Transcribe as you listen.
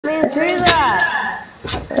do that.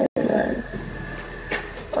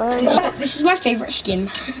 This is my favorite skin.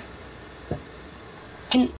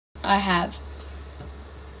 I have.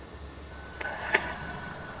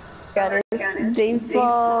 Got his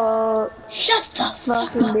default. Shut the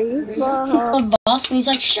fuck Fucking up. default. Boss, and he's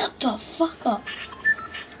like, shut the fuck up.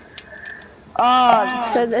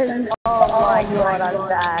 Oh, so this is, oh my god, I'm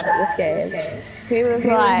bad at this game. He was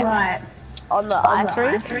like, on the ice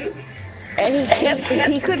rink,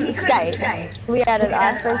 and he couldn't skate. We had an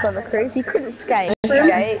ice rink on the cruise, he couldn't skate,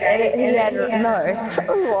 and he had, no, I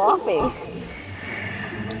was laughing.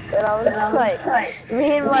 And I was like,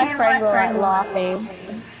 me and my friend were like laughing.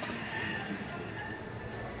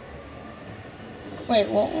 Wait,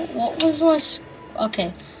 what was my...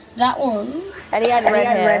 Okay, that one... And he had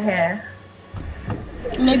red hair.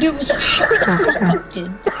 Maybe it was a shut the fuck up,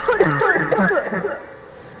 kid.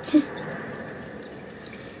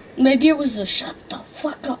 Maybe it was the shut the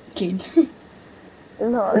fuck up, kid.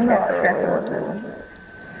 No,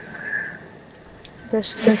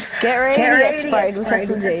 Just get ready to get sprayed with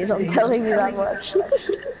SMGs, I'm telling you that much.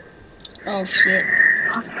 Oh shit.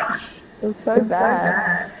 It's so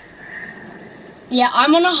bad. Yeah,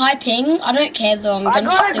 I'm on a high ping. I don't care though, I'm gonna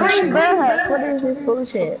got a still green shoot. bird. What is this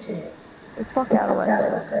bullshit? Get the fuck out of my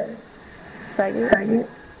face. Faggot.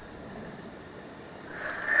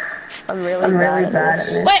 I'm really bad at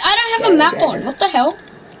this. Wait, I don't have a map on. What the hell?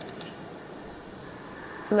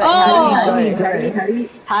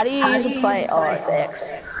 How do you use a plate? Oh, it's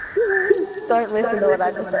X. Don't listen to what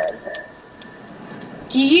I just said.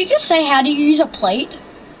 Did you just say how do you use a plate?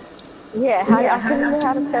 Yeah, I couldn't know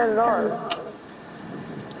how to turn it on.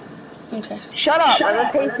 Okay. Shut up, I'm a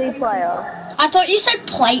PC player. I thought you said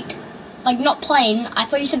plate. Like, not plane. I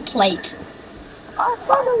thought you said plate. I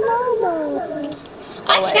found a logo.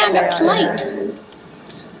 I found a plate.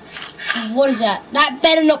 What is that? That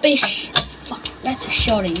better not be fuck, that's a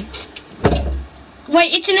shotty.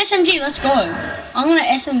 Wait, it's an SMG. Let's go. I'm gonna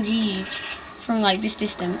SMG from, like, this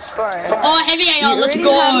distance. Bro. Oh, heavy AR. Let's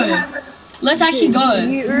go. Let's actually go.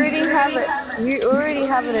 You already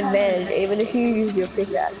have an advantage, even if you use your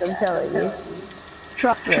pickaxe, I'm telling you.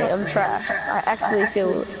 Trust me, I'm trash. I actually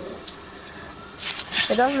feel it.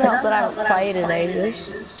 It doesn't help that I haven't played in ages.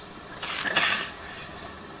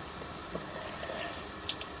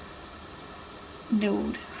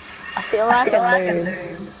 Dude. I feel like a noob.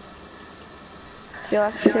 I feel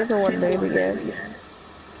like a super one noob again.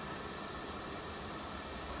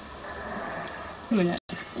 Wait a minute.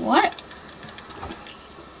 What?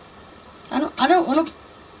 I don't wanna...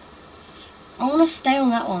 I wanna stay on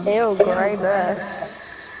that one. Ew, grey burst.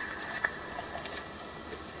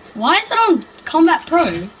 Why is it on Combat Pro?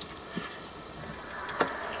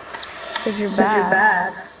 Cause you're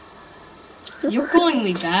bad. You're calling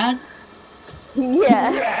me bad?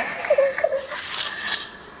 Yeah.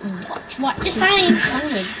 What? This ain't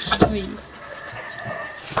coming.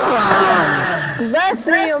 That's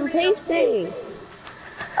me on PC.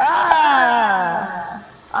 Ah,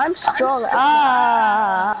 I'm strong.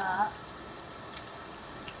 Ah.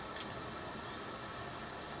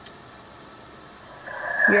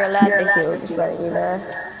 You're allowed to heal, just letting you know.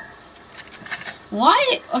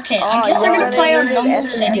 Why? Okay, I guess I'm gonna play on normal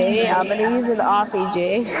settings. I'm gonna use an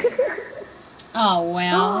RPG. Oh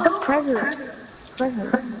wow. The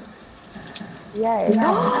presents. Yay.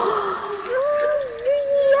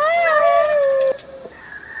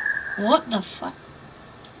 What the fuck?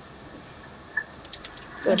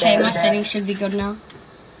 Okay, my settings should be good now.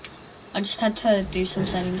 I just had to do some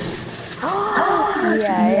settings.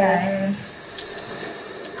 Yeah.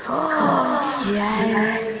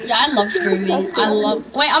 Yeah, I love streaming.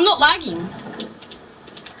 Wait, I'm not lagging.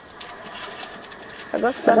 I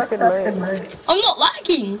got stuck in loot. I'm not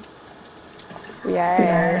lagging.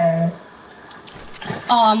 Yeah.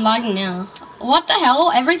 Oh, I'm lagging now. What the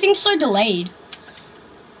hell? Everything's so delayed.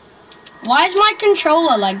 Why is my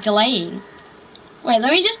controller, like, delaying? Wait,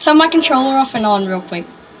 let me just turn my controller off and on real quick.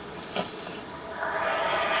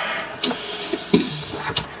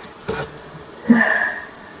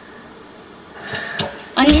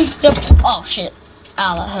 I need to... Oh, shit.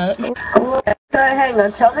 Ow, that hurt. So, hang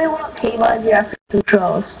on, tell me what keybinds you have for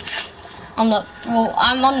controls. I'm not... Well,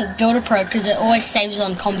 I'm on Builder Pro because it always saves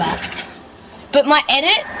on combat. But my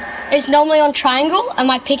edit is normally on triangle and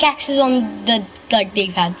my pickaxe is on the, like,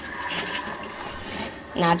 D-pad.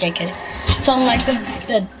 Nah, JK. It's on, like,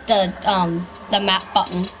 the map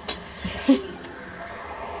button.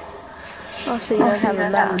 Oh, so you don't have a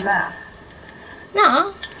map?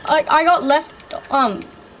 Nah, I got left, on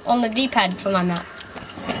the D-pad for my map.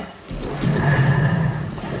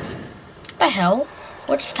 What the hell?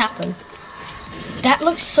 What just happened? That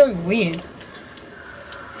looks so weird.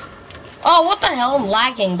 Oh, what the hell? I'm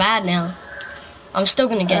lagging bad now. I'm still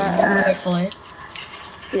gonna get you, hopefully.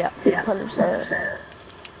 Yeah, 100%.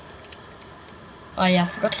 Oh yeah, I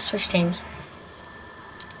forgot to switch teams.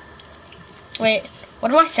 Wait,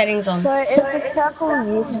 what are my settings on? So, is the circle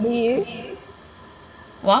use for you?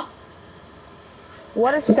 What?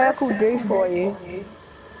 What does circle do for you?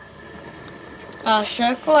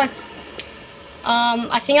 Circle,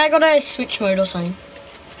 I think I got a switch mode or something.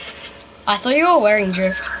 I thought you were wearing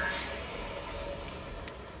drift.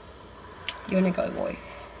 You wanna go, boy?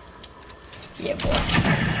 Yeah, boy.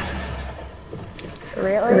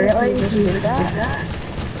 Really? You just do that?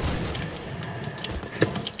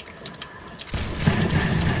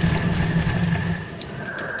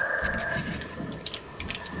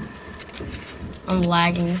 I'm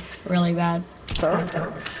lagging really bad.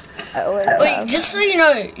 Wait, just so you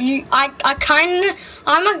know,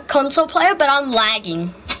 I'm a console player, but I'm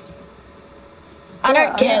lagging. I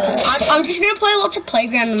don't care though. I'm just gonna play lots of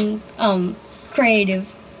playground and creative.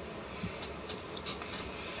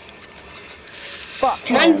 Fuck.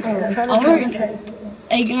 Can I?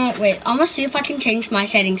 Are you gonna wait? I'm gonna see if I can change my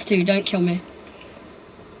settings too. Don't kill me.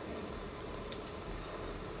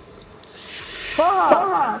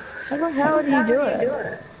 Fuck. How the hell do you do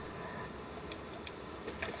it?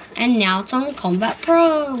 And now it's on Combat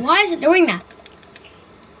Pro. Why is it doing that?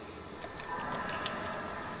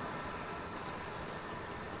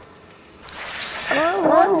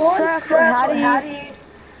 Oh, circle. How do you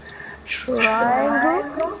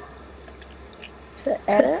triangle to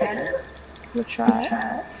edit? We'll try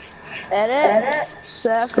it. Edit,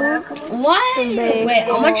 circle. Why? Wait,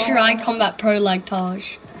 I'm gonna try Combat Pro like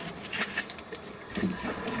Taj.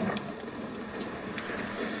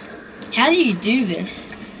 How do you do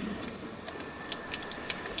this?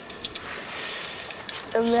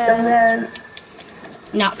 And then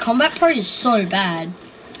Now, Combat Pro is so bad.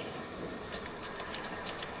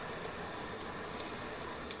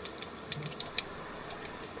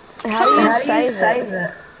 How do you save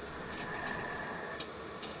it?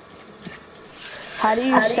 How do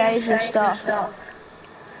you save your stuff?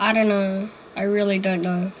 I don't know. I really don't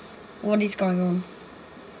know. What is going on?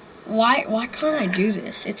 Why can't I do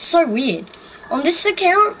this? It's so weird. On this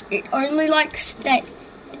account, it only likes that.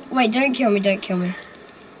 Wait, don't kill me, don't kill me.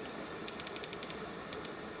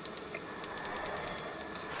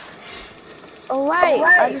 Oh wait,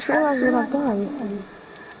 I just realized what I've done.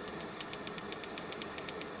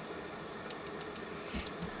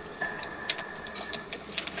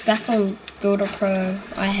 Back on Builder Pro,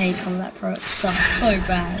 I hate Combat Pro. It sucks so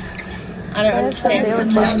bad. I don't understand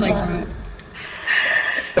the touch plays on it.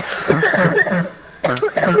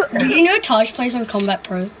 Did you know Taj plays on Combat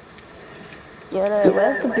Pro? Yeah, no,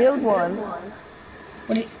 where's the build one?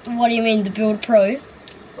 What do you mean, the Build Pro?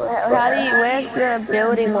 Where's the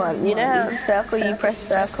building one? You know how in circle you press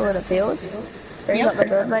circle and it builds? Brings up the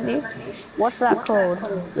build menu? What's that called?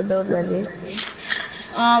 The build menu?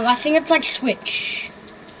 I think it's like Switch.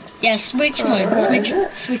 Yeah, Switch mode.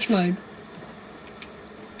 Switch mode.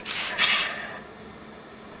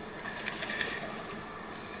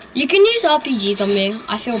 You can use RPGs on me.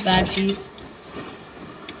 I feel bad for you.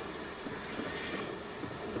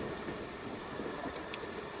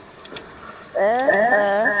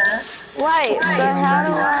 Wait, so how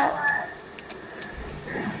do I...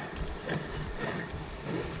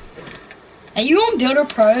 Are you on Builder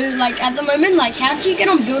Pro? Like, at the moment, like, how do you get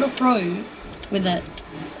on Builder Pro with it?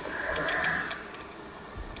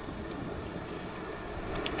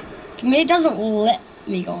 To me, it doesn't let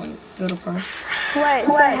me go on Builder Pro. Wait,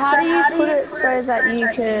 so how do you put it so that you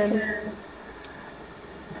can...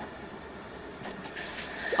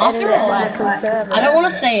 After all, I don't want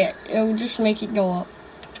to say it. It will just make it go up.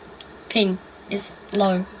 Ping is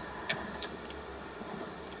low.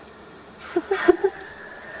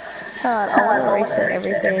 God, I want to reset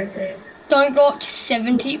everything. Don't go up to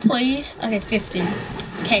 70, please. Okay, 50.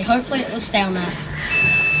 Okay, hopefully it will stay on that.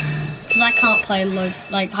 Because I can't play low,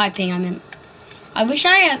 like high ping, I meant. I wish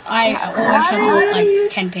I always had like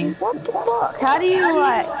 10 ping. What the fuck? How do you,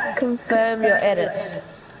 like, confirm your edits?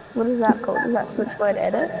 What is that called? Is that switch mode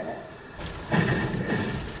edit?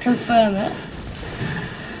 Confirm it.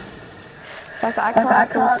 Like, I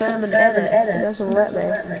can't confirm an edit. It doesn't let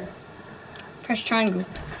me. Press triangle.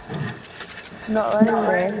 Not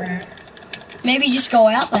letting me. Maybe just go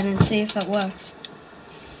out then and see if it works.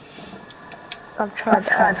 I've tried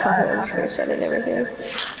that. I'm just resetting everything.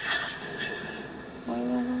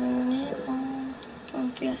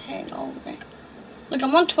 Look,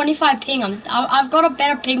 I'm on 25 ping. I've got a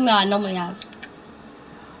better ping than I normally have.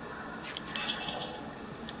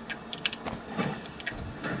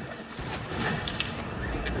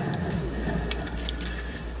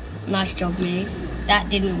 Nice job, me. That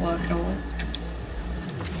didn't work at all.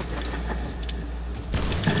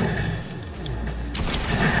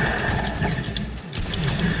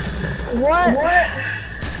 What?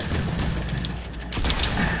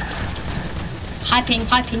 High ping.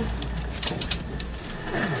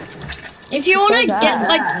 If you want to get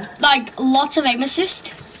like lots of aim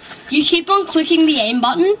assist, you keep on clicking the aim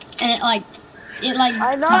button, and it like.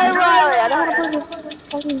 I know, Riley. I don't know how to put this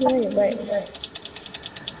fucking game. Wait.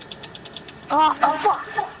 Oh,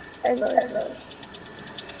 fuck. I know.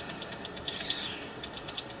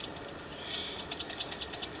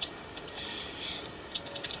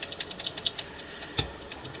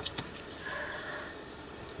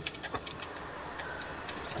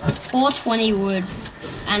 420 wood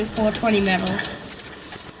and 420 metal.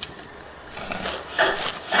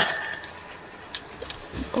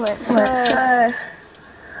 Wait, so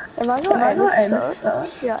am I not in this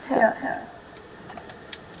stuff? Yeah.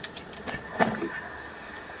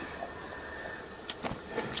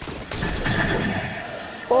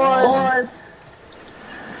 Pause.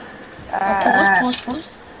 Pause.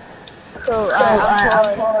 Cool, I'm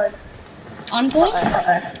paused.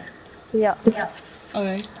 Unpause? Yeah.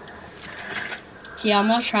 Okay. Yeah, I'm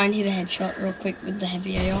gonna try and hit a headshot real quick with the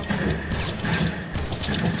heavy AR.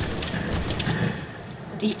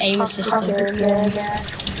 The aim assist. Holy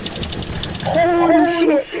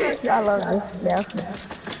shit! I love this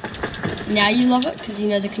now. Now you love it because you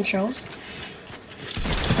know the controls.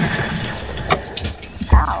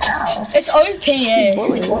 Ow. It's OP, yeah.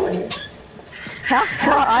 How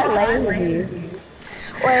can I laser you?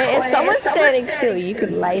 Wait, if someone's standing still, you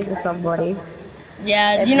can laser somebody.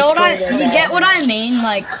 Yeah, you know what you get what I mean,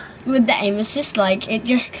 like, with the aim assist, like, it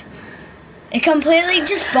completely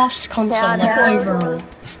just buffs console, like, overall.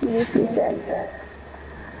 Did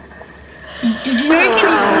you know you can,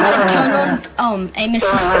 like, turn on, aim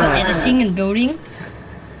assist for editing and building?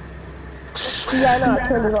 Yeah, no, I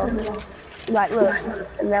turned it on. Like, look,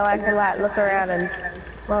 and now I can, like, look around and,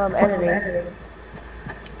 while I'm editing.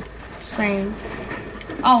 Same.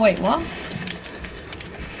 Oh, wait, what?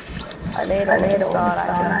 I need a start, I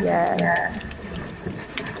think, yeah.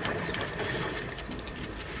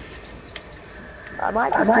 I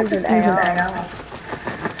might just use an AR.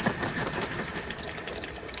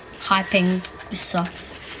 High ping. This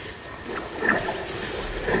sucks.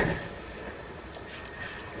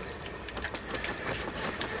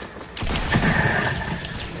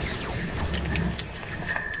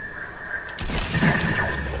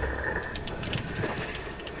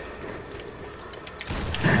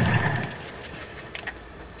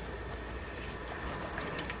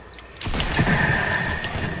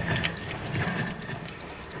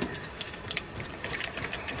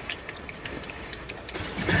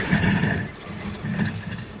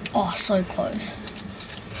 Oh, so close.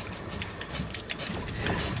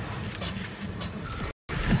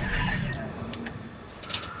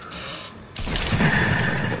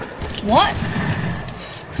 What?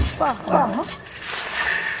 Fuck.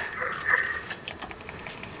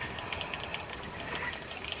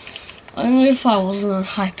 Only if I wasn't on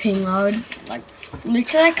high ping mode. Like,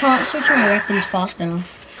 literally I can't switch my weapons fast enough.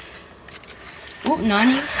 Oh,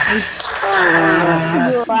 90.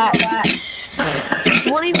 You're right.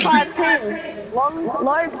 45 ping.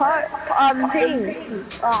 Low ping.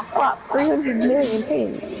 Oh fuck, 300 million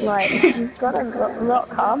ping. Like, you've gotta not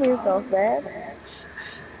calm yourself there.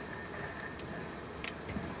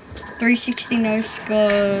 360 no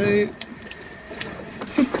scope.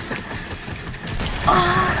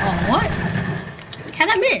 Oh, what? How'd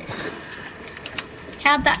that miss?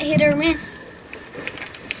 How'd that hit or miss?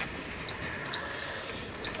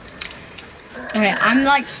 Okay, I'm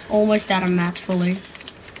like almost out of mats fully.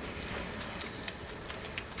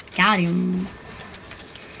 Got him.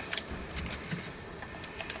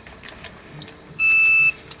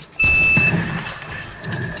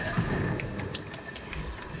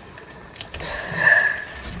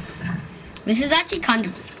 This is actually kind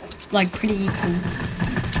of like pretty equal.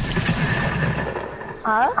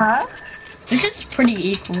 Huh? This is pretty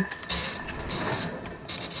equal.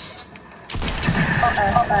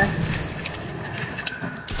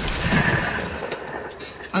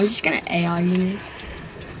 I'm just gonna AI you.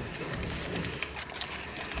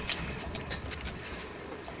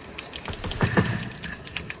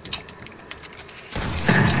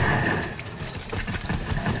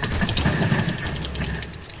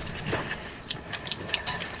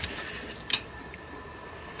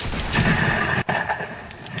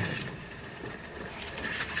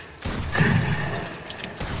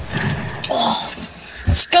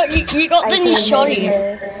 You got the new shotty.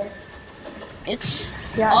 It's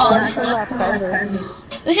yeah, oh, that's my present.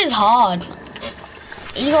 This is hard.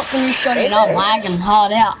 You got the new shotty and I'm lagging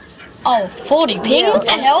hard out. Oh, 40 ping? What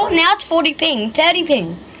the hell? Now it's 40 ping, 30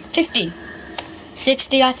 ping, 50,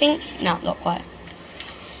 60 I think. No, not quite.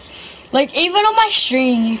 Like even on my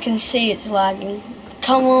stream you can see it's lagging.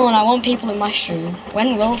 Come on, I want people in my stream.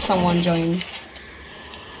 When will someone join?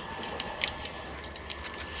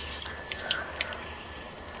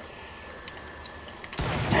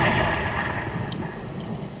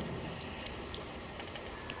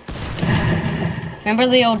 Remember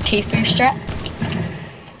the old Tifu strat?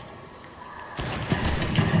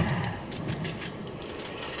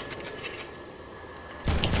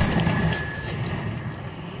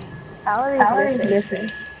 How are you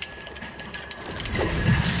missing?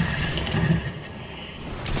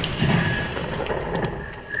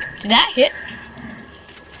 Did that hit?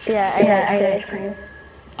 Yeah.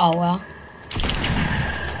 Oh well.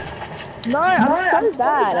 No, I'm so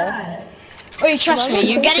bad. Oh, trust me,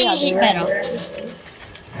 you're getting a heat better.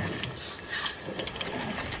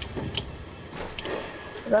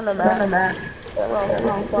 Run a map.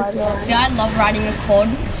 Yeah, I love riding a quad.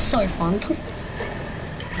 It's so fun.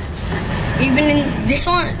 Even in this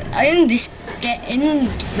one, in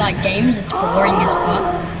like games, it's boring as fuck.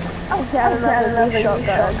 Shotgun.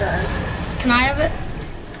 Can I have it?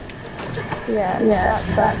 Yeah.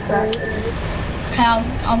 Okay,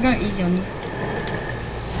 I'll go easy on you.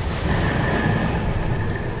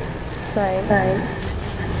 Same.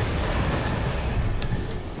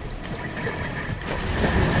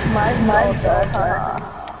 My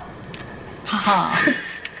Haha.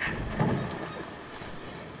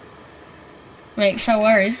 Wait, so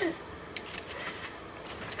where is it?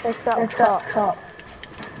 It's up top.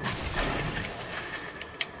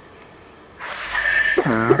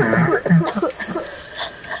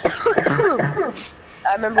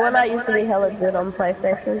 I remember when I used to be hella good on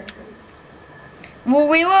PlayStation. Well,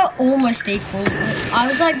 we were almost equal. I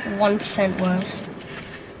was like 1% worse.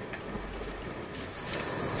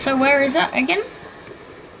 So where is that again?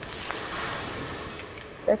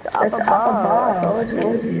 It's up above. I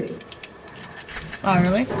told you. Oh,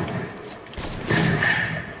 really?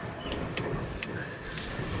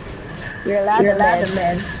 You're allowed to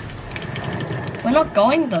man. We're not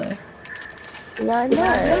going though. Yeah, I know.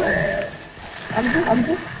 I'm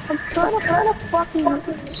trying to fucking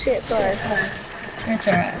shit, sorry. It's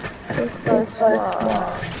alright. It's so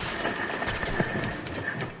smart.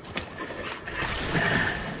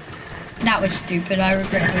 That was stupid. I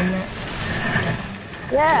regret doing that.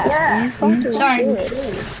 Yeah. Sorry.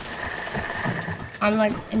 I'm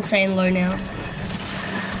like insane low now.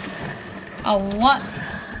 Oh, what?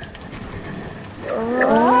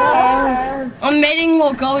 I'm mating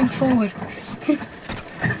while going forward.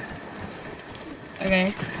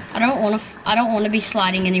 Okay. I don't want to be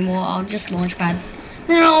sliding anymore. I'll just launch pad.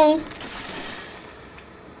 No.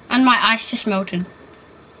 And my ice just melted.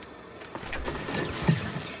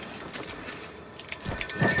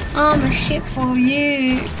 I'm a shit for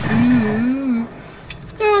you. Ooh.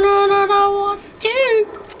 No, what to do?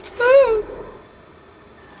 Ooh.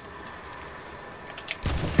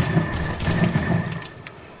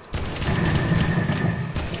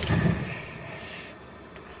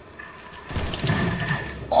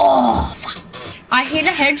 Oh, fuck. I hit a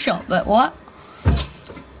headshot, but what?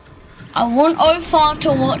 I want Ofar to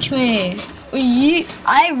watch me.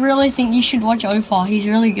 I really think you should watch Ofar. He's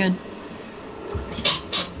really good.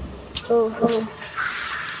 Oh.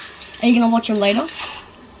 Are you gonna watch him later?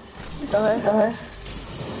 Okay.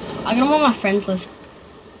 I got him on my friends list.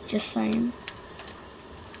 Just saying.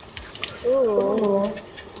 Ooh.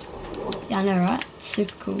 Yeah, I know, right?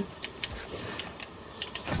 Super cool.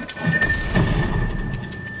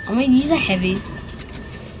 I'm gonna use a heavy.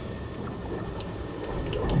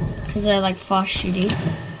 Because they're like fast shooting.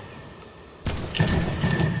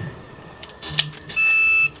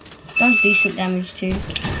 Does decent damage too.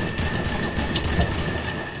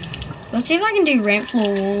 Let's see if I can do ramp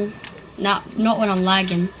floor wall. Nah, not when I'm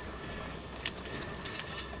lagging.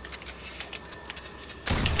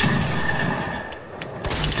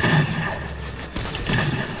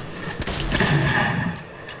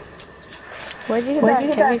 Where'd you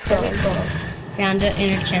get that heavy from? Found it in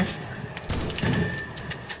a chest.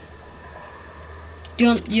 Do you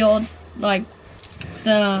want your, like,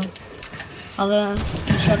 the other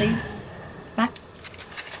shotty back?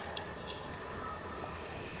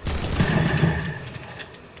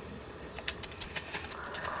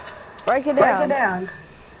 Break it down.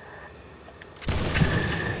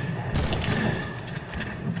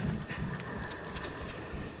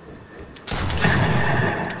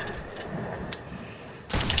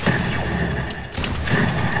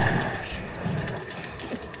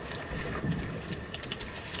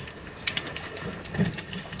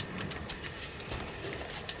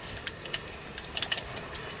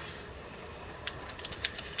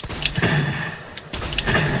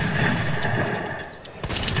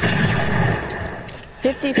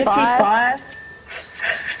 55.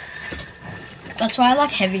 That's why I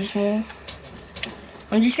like heavies more.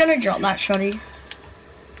 I'm just gonna drop that shotty.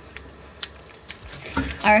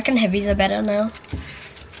 I reckon heavies are better now.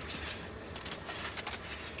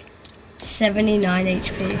 79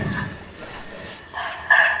 HP.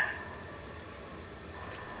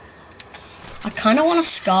 I kinda want a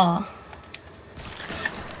Scar.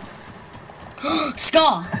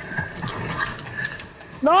 Scar!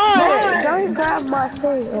 No, don't grab my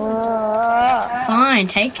thing. Fine,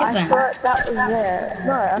 take it I then. thought that was there.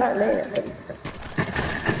 No, I don't need it.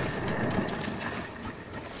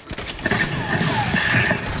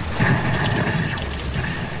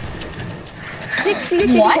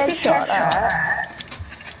 What? Headshot.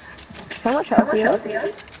 How much health do you have?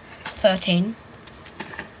 13.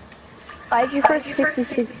 I had you for a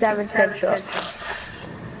 66 damage headshot.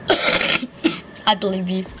 I believe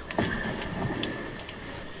you.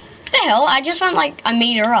 The hell? I just went like a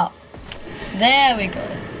meter up. There we go.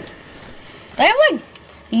 They have like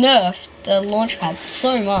nerfed the launch pad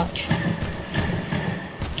so much.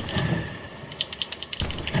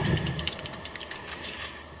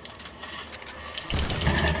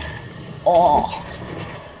 Oh.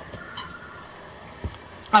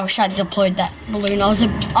 I wish I deployed that balloon. I was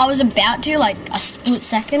about to like a split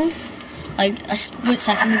second ago,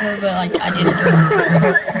 but like I didn't do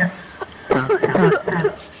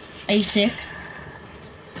it. Are you sick?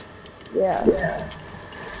 Yeah.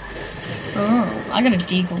 Oh, I got a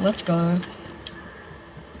deagle. Let's go.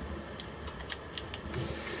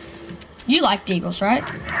 You like deagles, right?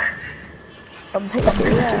 On PC,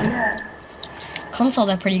 yeah. Console,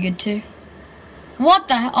 they're pretty good too. What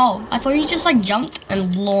the hell? Oh, I thought you just like jumped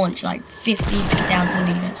and launched like 50,000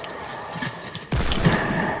 meters.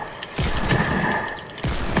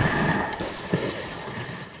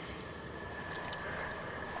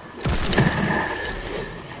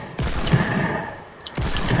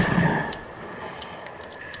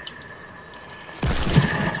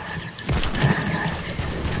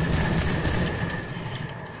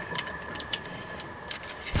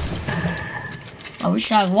 I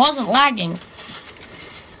wish I wasn't lagging.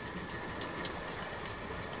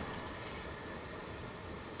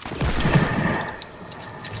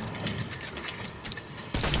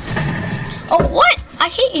 Oh, what? I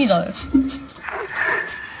hit you though.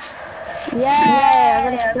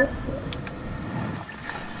 Yeah.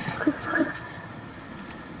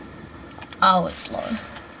 Oh, it's low.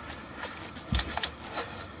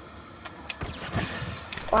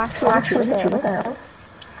 Actually, what the hell?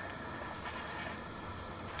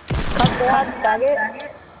 Cut that, bag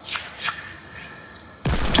it.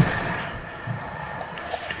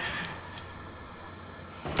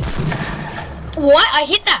 What? I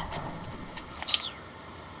hit that.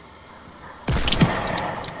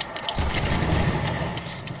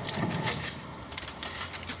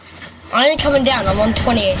 I ain't coming down. I'm on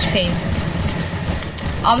 20 HP.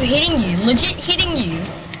 I'm hitting you. Legit hitting you.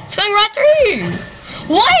 It's going right through you.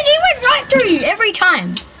 What? It went right through you every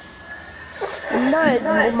time.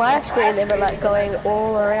 No, my screen never like going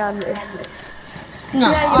all around me. No,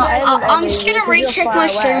 Yeah, I'm just gonna recheck my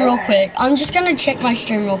stream real quick. I'm just gonna check my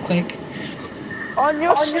stream real quick. On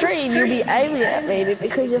your stream, you'll be aiming at me, but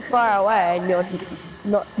because you're far away and you're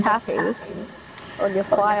not tapping on your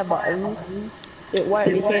fire button, it won't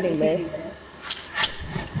be hitting me.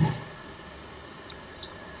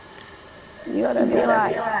 You gotta be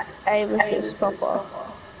like aim assist proper.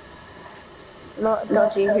 Not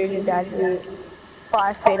dodgy who dad be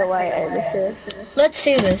 5 feet away aim assist. Let's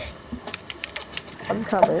see this. I'm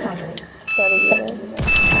coming. Gotta get in.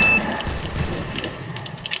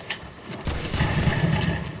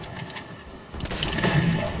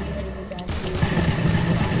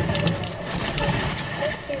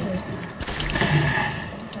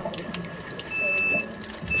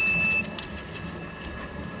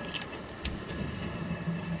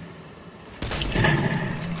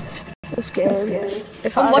 This game.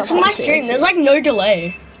 I'm watching my stream. There's like no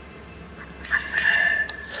delay.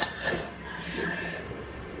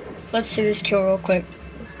 Let's see this kill real quick.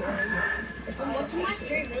 I'm watching my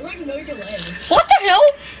stream. There's like no delay. What the hell?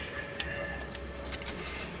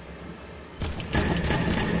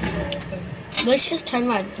 Let's just turn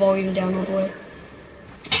my volume down all the way.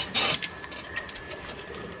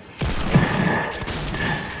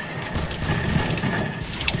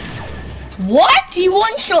 What? He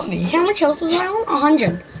one-shot me. How much health was I on?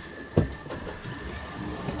 100.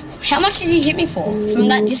 How much did he hit me for from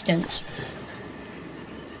that distance?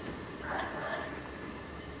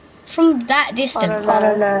 From that distance? I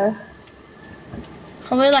don't know.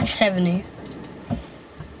 Probably like 70.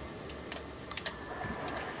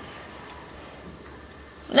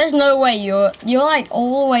 There's no way you're like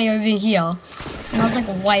all the way over here. And I was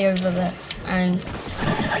like way over there. And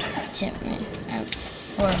hit me. And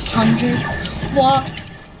for 100. What?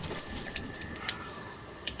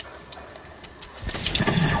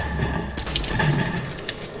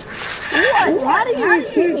 What? How did you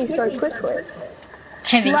shoot me so quickly?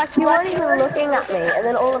 Heavy. Like you weren't even looking at me, and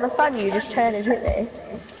then all of a sudden you just turned and hit me.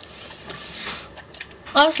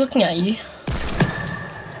 I was looking at you.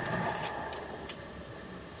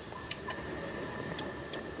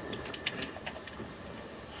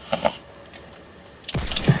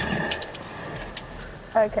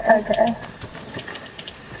 Okay.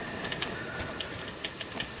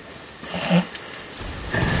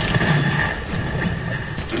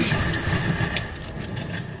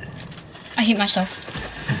 I hit myself.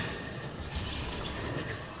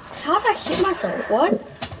 How did I hit myself? What?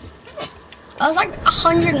 I was like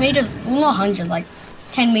 100 meters, well, not 100, like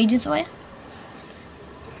 10 meters away.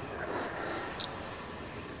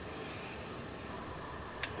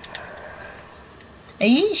 Are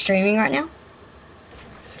you streaming right now?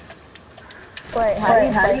 Wait, how do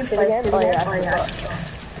you play it again? Oh yeah,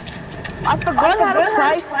 I forgot how to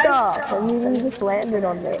play stuff, and you just landed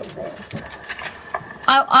on me.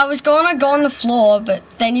 I was gonna go on the floor, but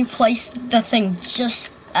then you placed the thing just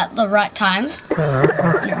at the right time.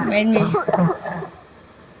 And it made me...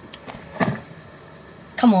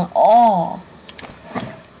 Come on. Oh.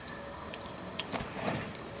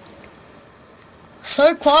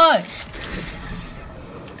 So close.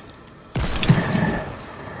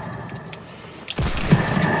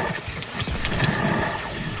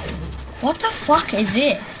 What the fuck is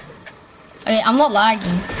this? Okay, I'm not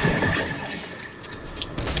lagging.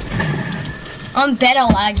 I'm better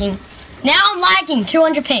lagging. Now I'm lagging,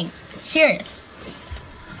 200 ping. Serious.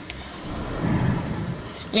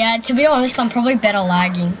 Yeah, to be honest, I'm probably better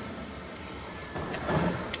lagging.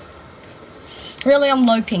 Really, I'm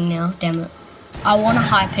low ping now, damn it. I want a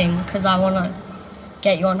high ping, because I want to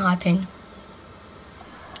get you on high ping.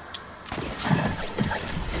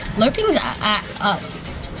 Low ping's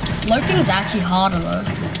actually harder though.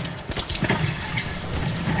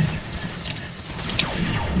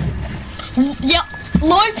 Yeah,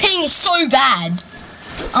 low ping is so bad.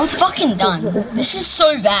 I'm fucking done. This is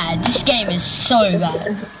so bad. This game is so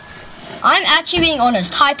bad. I'm actually being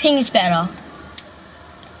honest. High ping is better.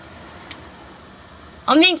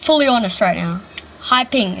 I'm being fully honest right now. High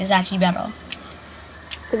ping is actually better.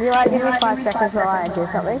 Could you like give me 5 seconds while I do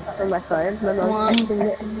something on my phone? My mum texting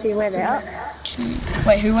it. She went out. 2.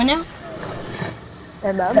 Wait, who went out?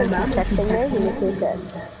 My mum was texting me. Give me 2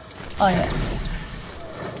 seconds. Oh yeah.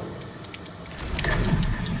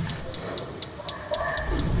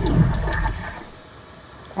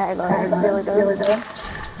 Hang on, it's really good.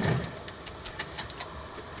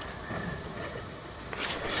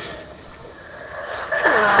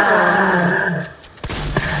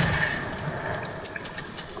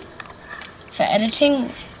 For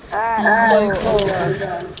editing, low.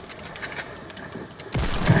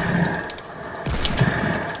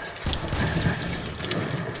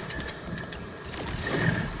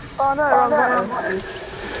 Oh no, wrong button.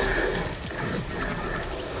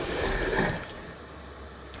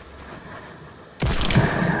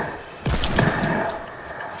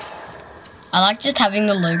 I like just having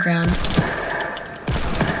the low ground.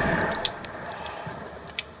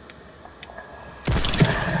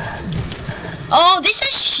 Oh, this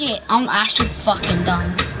is shit. I'm actually fucking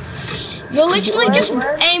done. You're literally just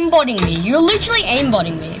aimbotting me. You're literally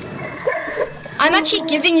aimbotting me. I'm actually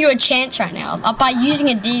giving you a chance right now by using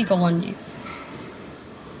a deagle on you.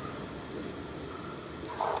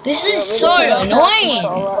 This is so annoying.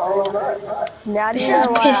 This is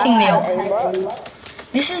pissing me off.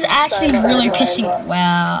 This is actually really pissing...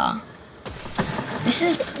 Wow. This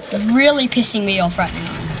is really pissing me off right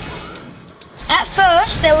now. At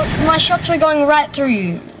first, my shots were going right through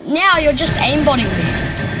you. Now you're just aimbotting me.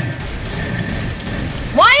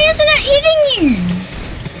 Why isn't it hitting you?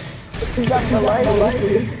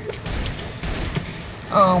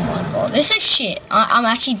 Oh my god, this is shit. I'm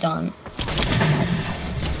actually done.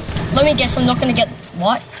 Let me guess, I'm not gonna get...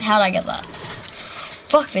 What? How'd I get that?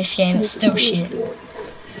 Fuck this game, it's still shit.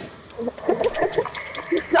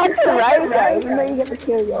 Sucks the right guy, even though you get the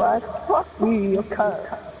kill, you're like, fuck you, you're cunt.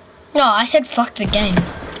 No, I said fuck the game.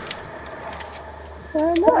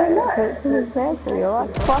 No, it's an example, you're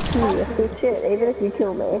like, fuck you, you're still shit, even if you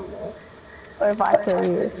kill me. Or if I kill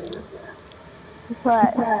you. It's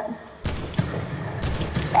like...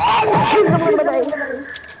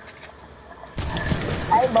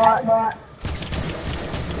 Aimbot.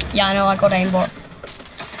 Yeah, I know, I got aimbot.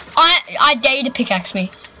 I dare you to pickaxe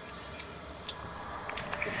me.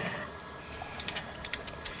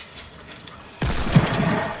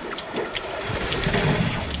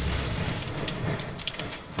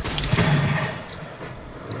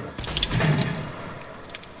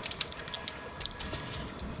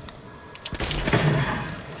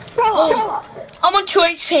 2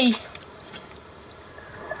 HP.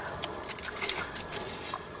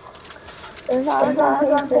 If I was on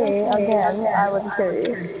PC again, I would kill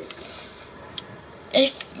you.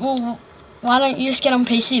 Well, why don't you just get on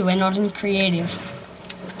PC? We're not in creative.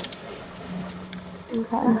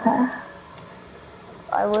 Okay.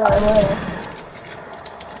 I will.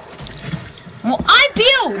 Well, I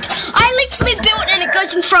literally built and it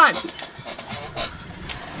goes in front.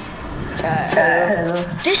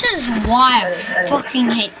 This is why I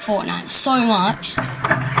fucking hate Fortnite so much.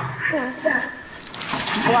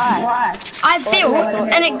 Why? I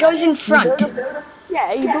built and it goes in front.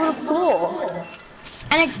 Yeah, you built a floor.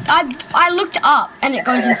 And I looked up and it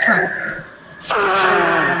goes in front.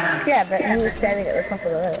 Yeah, but you were standing at the top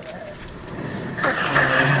of the roof.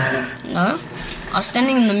 No, I was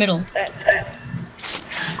standing in the middle.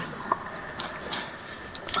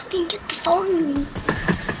 Fucking get the phone.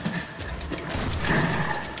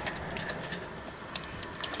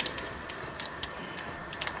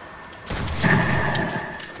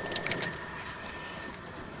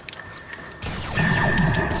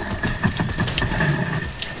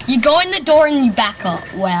 You go in the door and you back up.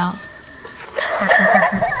 Wow.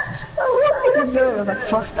 I was like,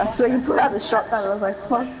 fuck, I saw you put out the shotgun, I was like,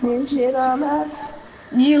 fuck you, shit, man.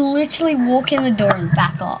 You literally walk in the door and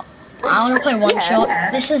back up. I want to play one shot.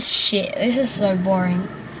 This is shit. This is so boring.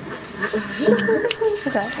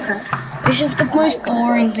 Okay. This is the most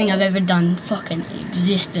boring thing I've ever done fucking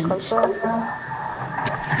existence. What?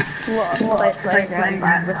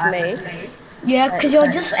 Playground with me? Yeah, because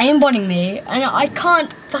you're just aimbotting me, and I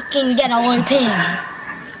can't fucking get a low ping.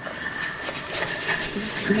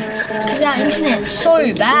 Because our internet's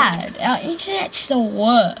so bad. Our internet's the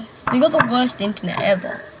worst. We got the worst internet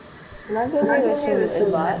ever. Can I give you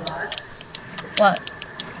some advice? What?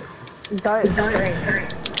 Don't stream.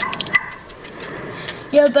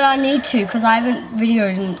 Yeah, but I need to, because I haven't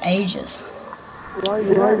videoed in ages. Well,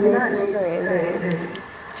 you don't need to stream.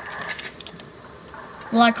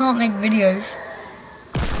 Well, I can't make videos.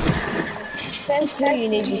 Says who you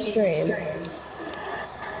need to stream.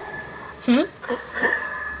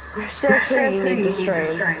 Says who you need to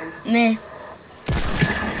stream. Me.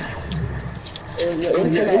 Your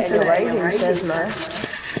internet and your rating says no.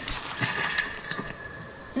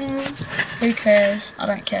 Who cares? I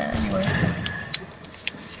don't care anyway.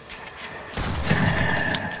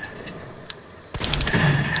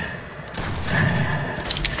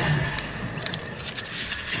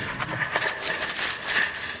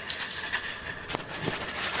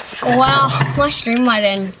 Wow, my stream might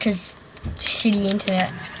end because shitty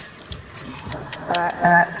internet.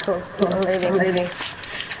 Alright, cool. I'm leaving.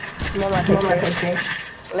 I'm on my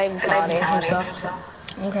PC. Leaving party and stuff.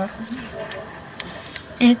 Okay.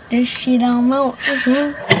 If this shit I'm out.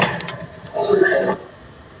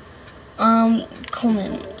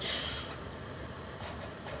 Comments.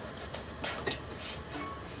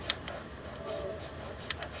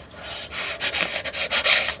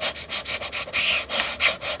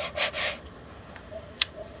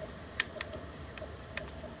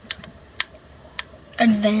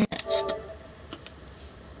 Advanced.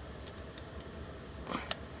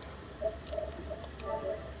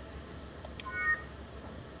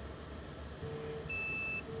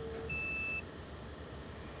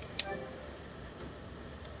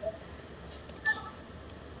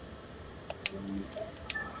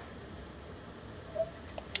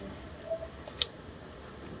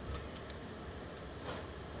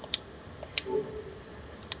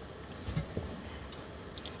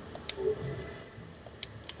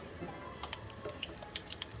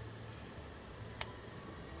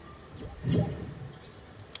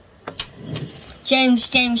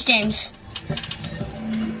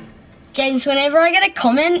 James, whenever I get a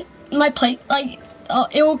comment,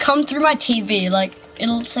 it will come through my TV, like,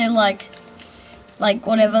 it'll say, like,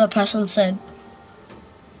 whatever the person said.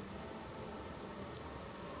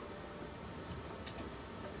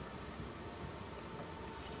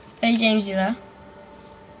 Hey, James, you there?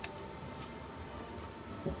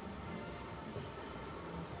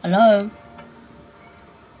 Hello?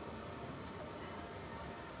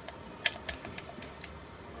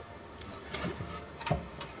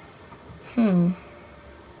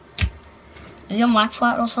 Is your mic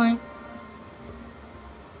flat or something?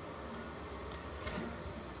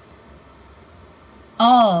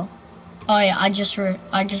 Oh yeah, I just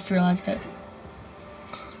realized it.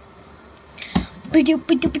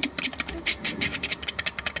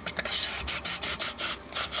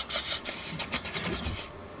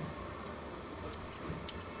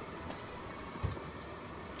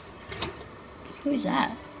 Who's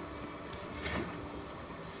that?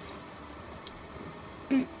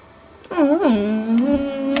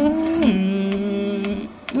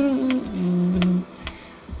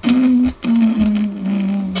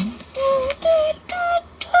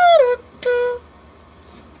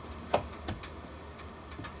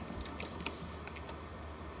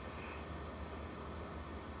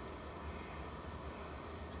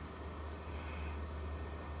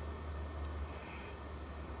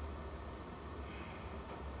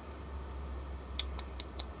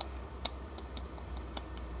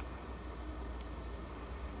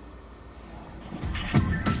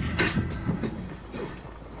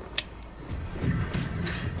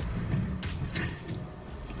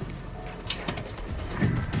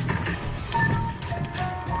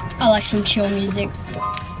 I like some chill music.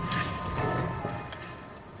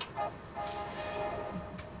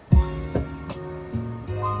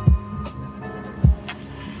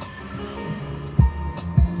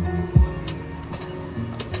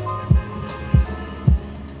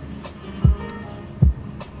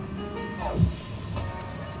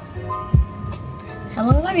 How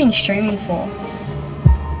long have I been streaming for?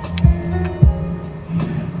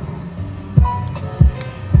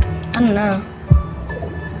 I don't know.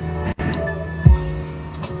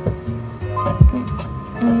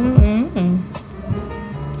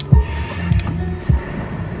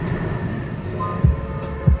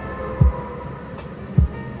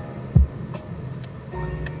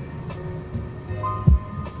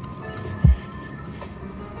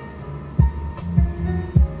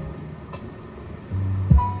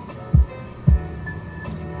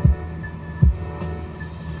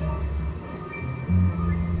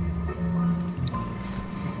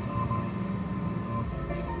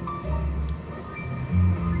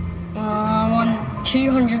 I'm on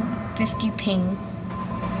 250 ping.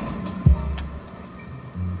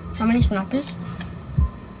 How many snipers?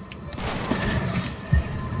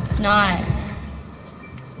 Nice.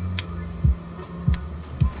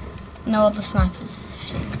 No other snipers.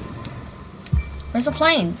 Shit. Where's the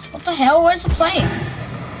planes? What the hell? Where's the planes?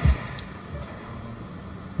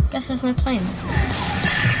 Guess there's no planes.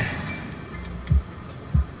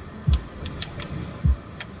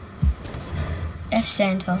 F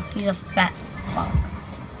Santa. He's a fat fuck.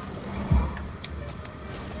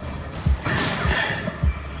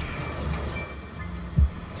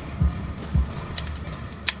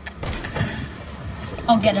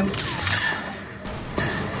 I'll get him.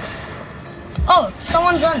 Oh,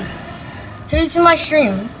 someone's on. Who's in my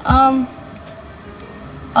stream? Oh,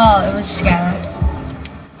 it was Scarab.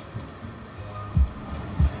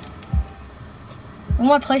 Will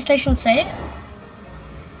my PlayStation say it?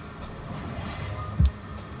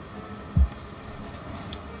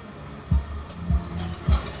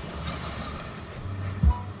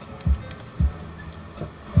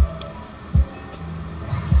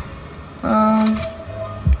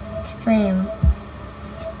 Stream.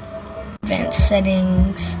 Advanced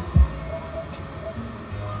settings.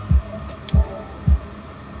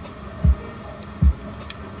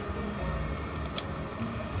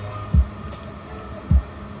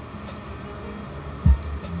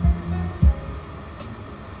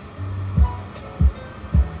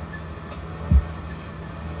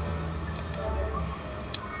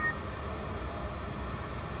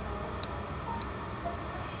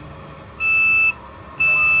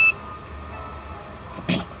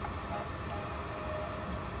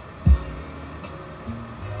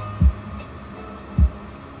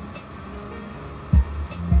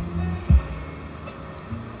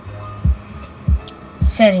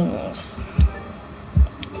 Settings.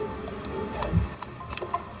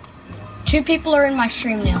 2 people are in my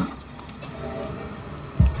stream now.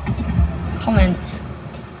 Comments.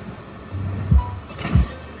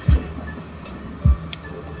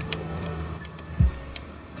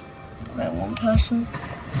 Wait, 1 person.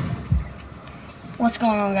 What's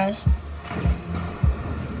going on, guys?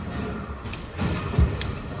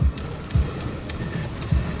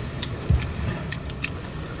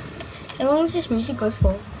 How long does this music go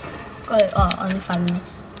for? Only 5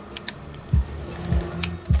 minutes.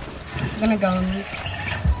 I'm gonna go on mute.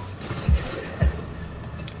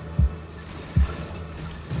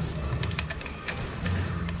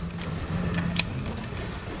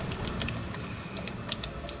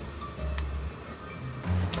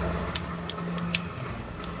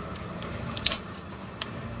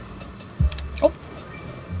 Oh.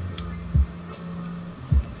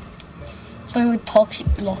 Playing with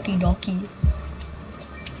ToXiC Locky Docky.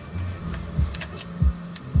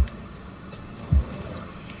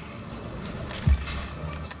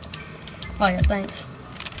 Oh yeah, thanks.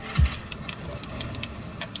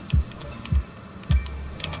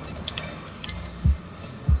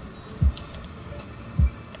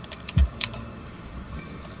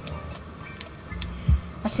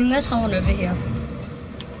 I think there's someone over here.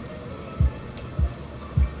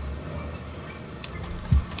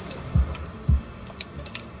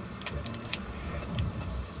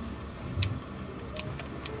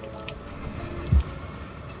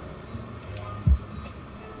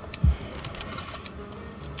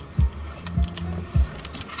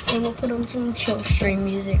 And we'll put on some chill stream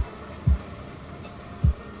music.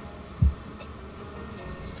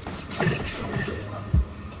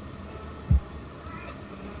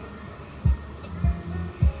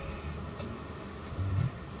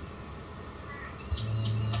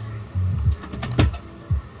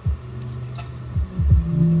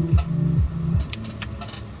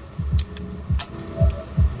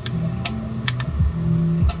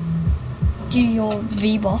 your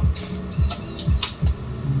V-Box.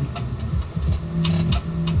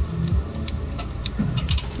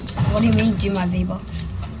 What do you mean, do my V-Box?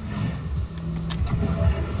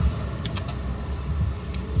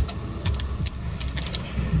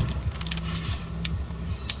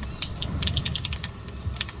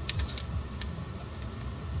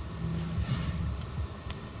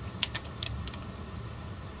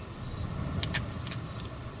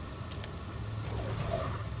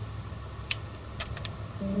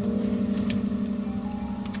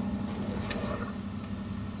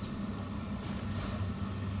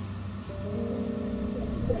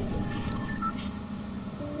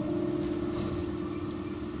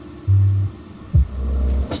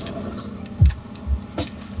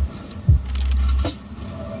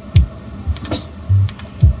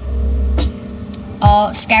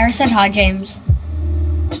 Oh, Scara said hi, James.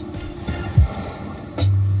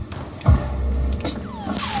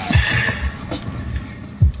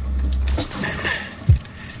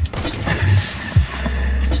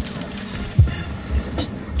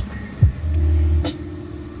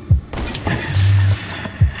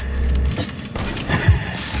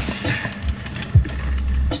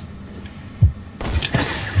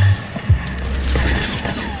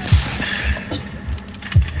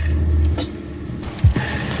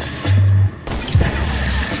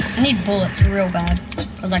 I need bullets real bad,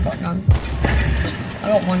 because I got none. I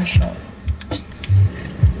got one shot.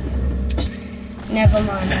 Never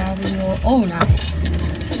mind, I have more. Oh, nice.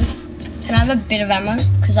 Can I have a bit of ammo?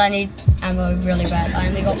 Because I need ammo really bad. I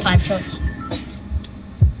only got 5 shots.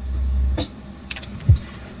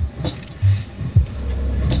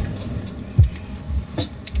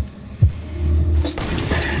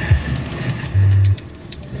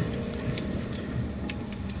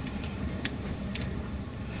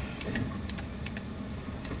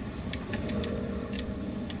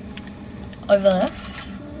 Over there.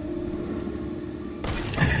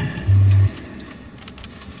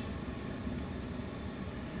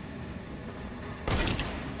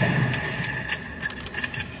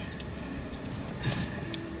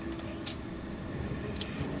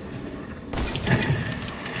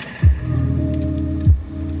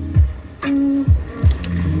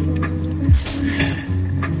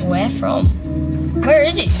 Where from? Where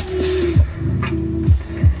is he?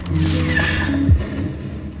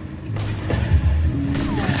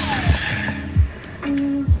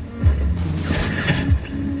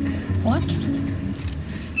 What?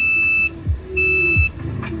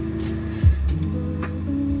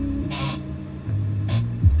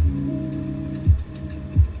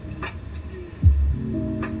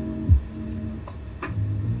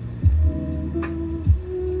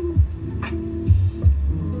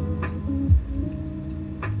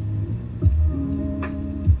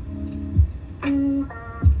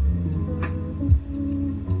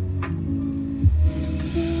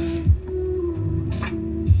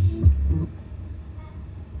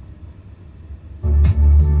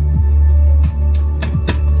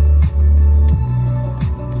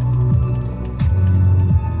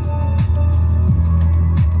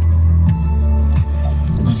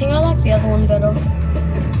 I think I like the other one better.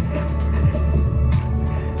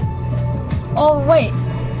 Oh wait,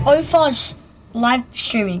 O5's live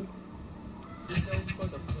streaming.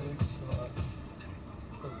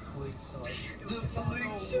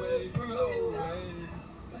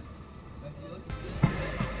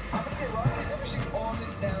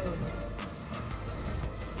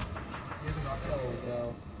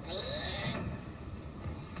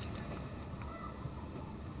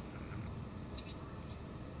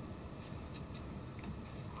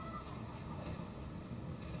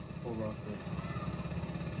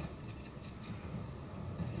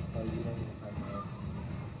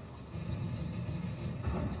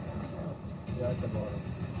 Yeah, at the bottom.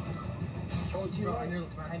 Oh, it's here, on your,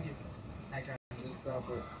 behind you. I got it. Just drop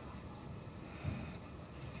it.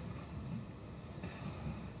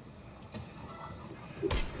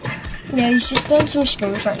 Yeah, he's just doing some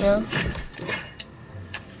streams right now.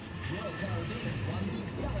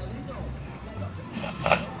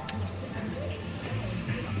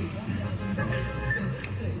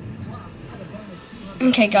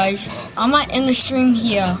 Okay guys, I might end the stream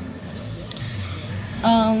here.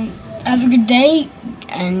 Have a good day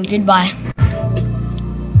and goodbye.